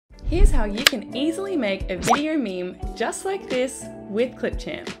Here's how you can easily make a video meme just like this with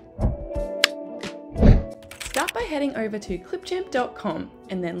Clipchamp. Start by heading over to clipchamp.com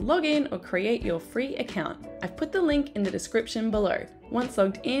and then log in or create your free account. I've put the link in the description below. Once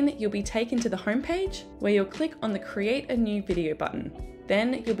logged in, you'll be taken to the homepage where you'll click on the Create a New Video button.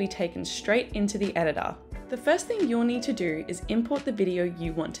 Then you'll be taken straight into the editor. The first thing you'll need to do is import the video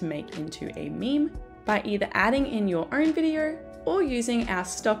you want to make into a meme by either adding in your own video or using our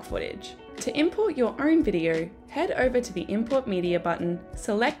stock footage. To import your own video, head over to the Import Media button,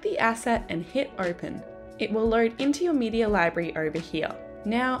 select the asset and hit Open. It will load into your media library over here.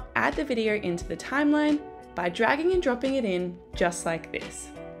 Now add the video into the timeline by dragging and dropping it in just like this.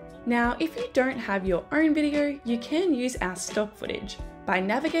 Now if you don't have your own video, you can use our stock footage by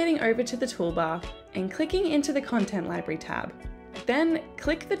navigating over to the toolbar and clicking into the Content Library tab. Then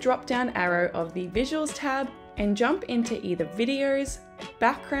click the drop-down arrow of the Visuals tab and jump into either Videos,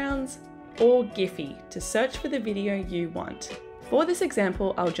 Backgrounds, or Giphy to search for the video you want. For this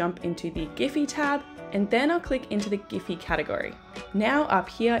example, I'll jump into the Giphy tab and then I'll click into the Giphy category. Now up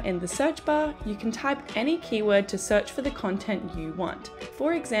here in the search bar, you can type any keyword to search for the content you want.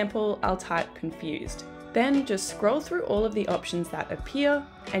 For example, I'll type confused. Then just scroll through all of the options that appear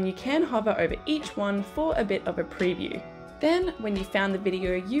and you can hover over each one for a bit of a preview. Then when you found the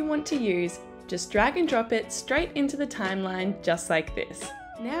video you want to use, just drag and drop it straight into the timeline just like this.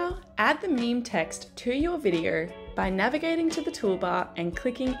 Now add the meme text to your video by navigating to the toolbar and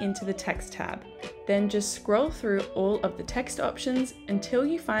clicking into the text tab. Then just scroll through all of the text options until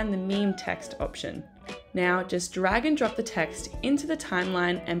you find the meme text option. Now just drag and drop the text into the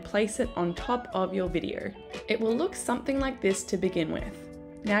timeline and place it on top of your video. It will look something like this to begin with.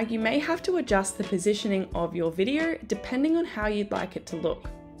 Now you may have to adjust the positioning of your video depending on how you'd like it to look.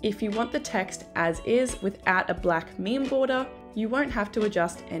 If you want the text as is without a black meme border, you won't have to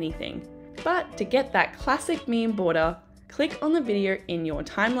adjust anything. But to get that classic meme border, click on the video in your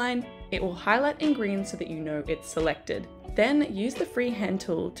timeline. It will highlight in green so that you know it's selected. Then use the freehand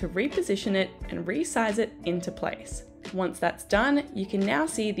tool to reposition it and resize it into place. Once that's done, you can now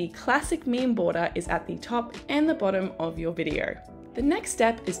see the classic meme border is at the top and the bottom of your video. The next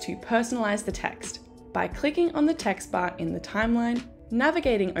step is to personalize the text by clicking on the text bar in the timeline,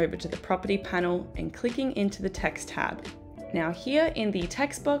 navigating over to the property panel and clicking into the text tab. Now here in the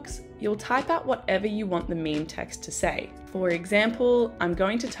text box, you'll type out whatever you want the meme text to say. For example, I'm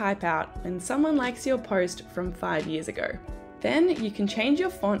going to type out "when someone likes your post from 5 years ago." Then you can change your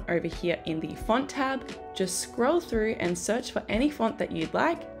font over here in the font tab. Just scroll through and search for any font that you'd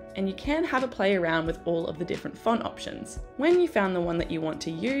like, and you can have a play around with all of the different font options. When you found the one that you want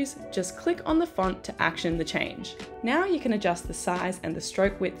to use, just click on the font to action the change. Now you can adjust the size and the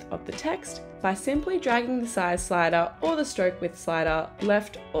stroke width of the text by simply dragging the size slider or the stroke width slider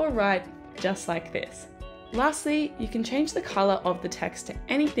left or right, just like this. Lastly, you can change the color of the text to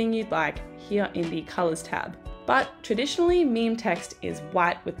anything you'd like here in the Colors tab. But traditionally, meme text is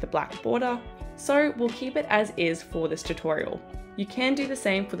white with the black border, so we'll keep it as is for this tutorial. You can do the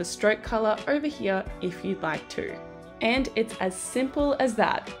same for the stroke color over here if you'd like to. And it's as simple as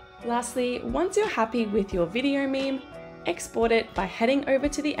that. Lastly, once you're happy with your video meme, export it by heading over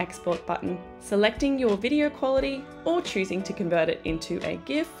to the export button, selecting your video quality or choosing to convert it into a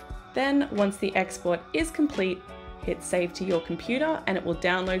GIF. Then once the export is complete, hit save to your computer and it will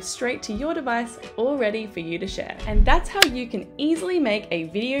download straight to your device all ready for you to share. And that's how you can easily make a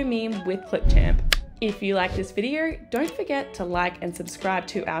video meme with Clipchamp. If you like this video, don't forget to like and subscribe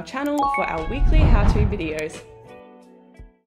to our channel for our weekly how-to videos.